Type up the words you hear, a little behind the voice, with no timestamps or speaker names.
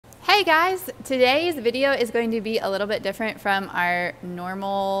Hey guys, today's video is going to be a little bit different from our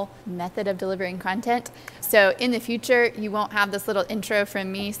normal method of delivering content. So in the future, you won't have this little intro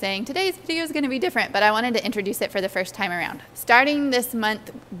from me saying today's video is going to be different, but I wanted to introduce it for the first time around. Starting this month,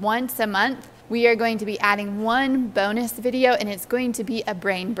 once a month, we are going to be adding one bonus video, and it's going to be a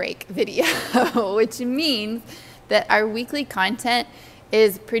brain break video, which means that our weekly content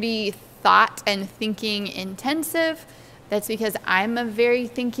is pretty thought and thinking intensive. That's because I'm a very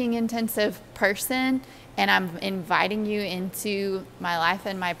thinking intensive person, and I'm inviting you into my life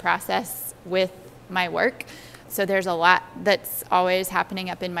and my process with my work. So there's a lot that's always happening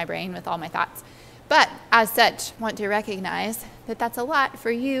up in my brain with all my thoughts. But as such, want to recognize that that's a lot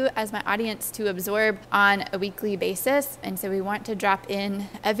for you as my audience to absorb on a weekly basis. And so we want to drop in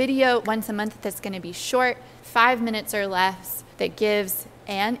a video once a month that's going to be short, 5 minutes or less, that gives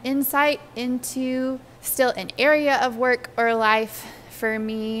an insight into still an area of work or life for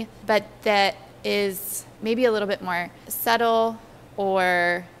me, but that is maybe a little bit more subtle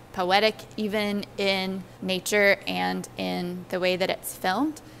or poetic even in nature and in the way that it's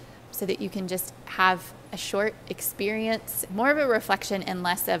filmed, so that you can just have a short experience, more of a reflection and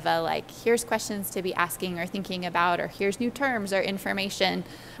less of a like, here's questions to be asking or thinking about, or here's new terms or information,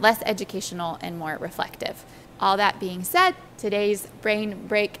 less educational and more reflective. All that being said, today's brain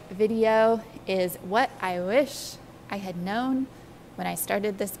break video is what I wish I had known when I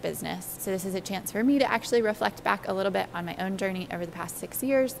started this business. So this is a chance for me to actually reflect back a little bit on my own journey over the past 6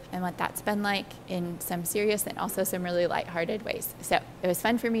 years and what that's been like in some serious and also some really lighthearted ways. So it was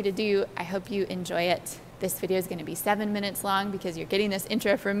fun for me to do. I hope you enjoy it. This video is going to be 7 minutes long because you're getting this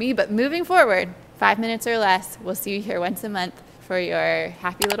intro from me, but moving forward, 5 minutes or less. We'll see you here once a month for your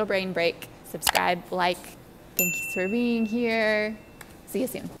happy little brain break. Subscribe, like. Thanks for being here. See you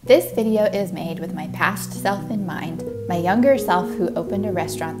soon. This video is made with my past self in mind, my younger self who opened a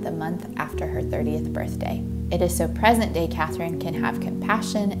restaurant the month after her 30th birthday. It is so present day Catherine can have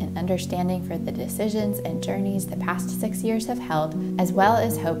compassion and understanding for the decisions and journeys the past 6 years have held, as well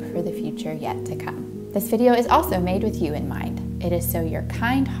as hope for the future yet to come. This video is also made with you in mind. It is so your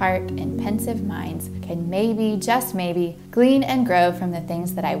kind heart and pensive minds can maybe, just maybe, glean and grow from the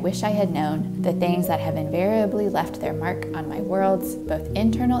things that I wish I had known, the things that have invariably left their mark on my worlds, both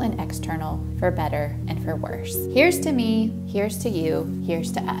internal and external, for better and for worse. Here's to me, here's to you,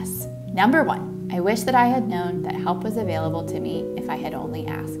 here's to us. Number 1, I wish that I had known that help was available to me if I had only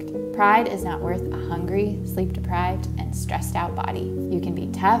asked. Pride is not worth a hungry, sleep-deprived, and stressed out body. You can be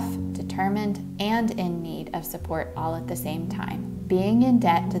tough, determined, and in need of support all at the same time. Being in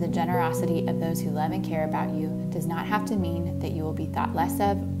debt to the generosity of those who love and care about you does not have to mean that you will be thought less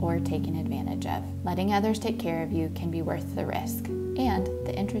of or taken advantage of. Letting others take care of you can be worth the risk, and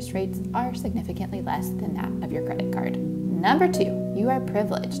the interest rates are significantly less than that of your credit card. Number 2, you are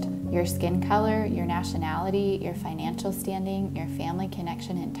privileged. Your skin color, your nationality, your financial standing, your family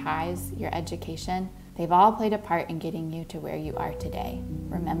connection and ties, your education, they've all played a part in getting you to where you are today.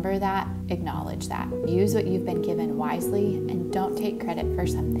 Remember that, acknowledge that. Use what you've been given wisely, and don't take credit for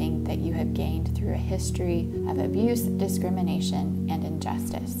something that you have gained through a history of abuse, discrimination, and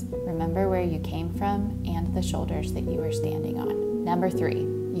injustice. Remember where you came from and the shoulders that you are standing on. Number 3,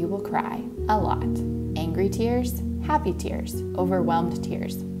 you will cry a lot. Angry tears, happy tears, overwhelmed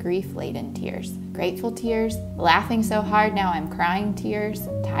tears, grief-laden tears, grateful tears, laughing so hard now I'm crying tears,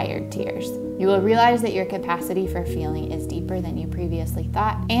 tired tears. You will realize that your capacity for feeling is deeper than you previously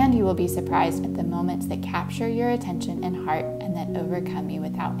thought, and you will be surprised at the moments that capture your attention and heart and that overcome you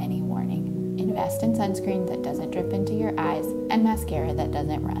without any warning. Invest in sunscreen that doesn't drip into your eyes and mascara that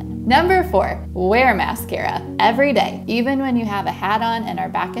doesn't run. Number 4, wear mascara every day, even when you have a hat on and are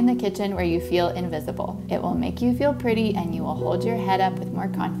back in the kitchen where you feel invisible. It will make you feel pretty, and you will hold your head up with more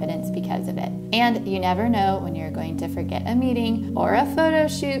confidence because of it. And you never know when you're going to forget a meeting or a photo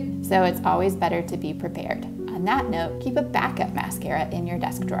shoot, so it's always better to be prepared. On that note, keep a backup mascara in your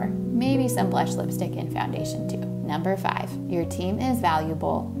desk drawer. Maybe some blush lipstick and foundation too. Number 5, your team is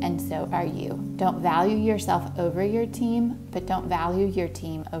valuable, and so are you. Don't value yourself over your team, but don't value your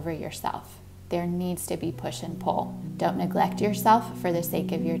team over yourself. There needs to be push and pull. Don't neglect yourself for the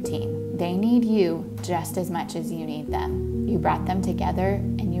sake of your team. They need you just as much as you need them. You brought them together,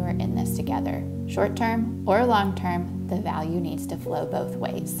 and you are in this together. Short term or long term, the value needs to flow both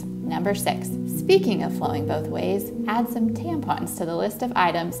ways. Number 6, speaking of flowing both ways, add some tampons to the list of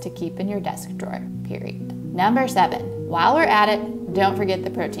items to keep in your desk drawer, period. Number 7, while we're at it, don't forget the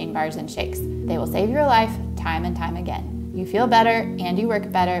protein bars and shakes. They will save your life time and time again. You feel better and you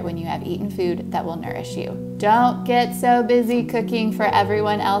work better when you have eaten food that will nourish you. Don't get so busy cooking for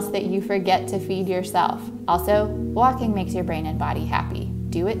everyone else that you forget to feed yourself. Also, walking makes your brain and body happy.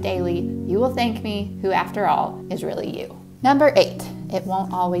 Do it daily. You will thank me, who after all is really you. Number 8, it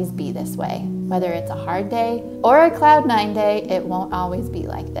won't always be this way. Whether it's a hard day or a cloud 9 day, it won't always be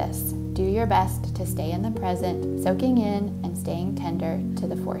like this. Do your best to stay in the present, soaking in and staying tender to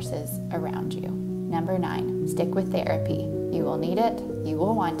the forces around you. Number 9, stick with therapy. You will need it, you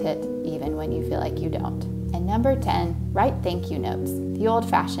will want it, even when you feel like you don't. And number 10, write thank you notes, the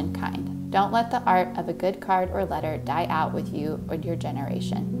old-fashioned kind. Don't let the art of a good card or letter die out with you or your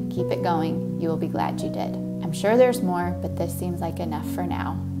generation. Keep it going, you will be glad you did. I'm sure there's more, but this seems like enough for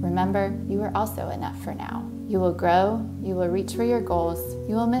now. Remember, you are also enough for now. You will grow, you will reach for your goals,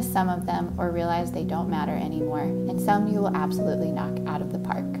 you will miss some of them or realize they don't matter anymore, and some you will absolutely knock out of the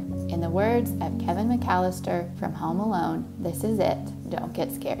park. In the words of Kevin McAllister from Home Alone, this is it, don't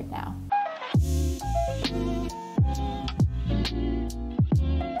get scared now.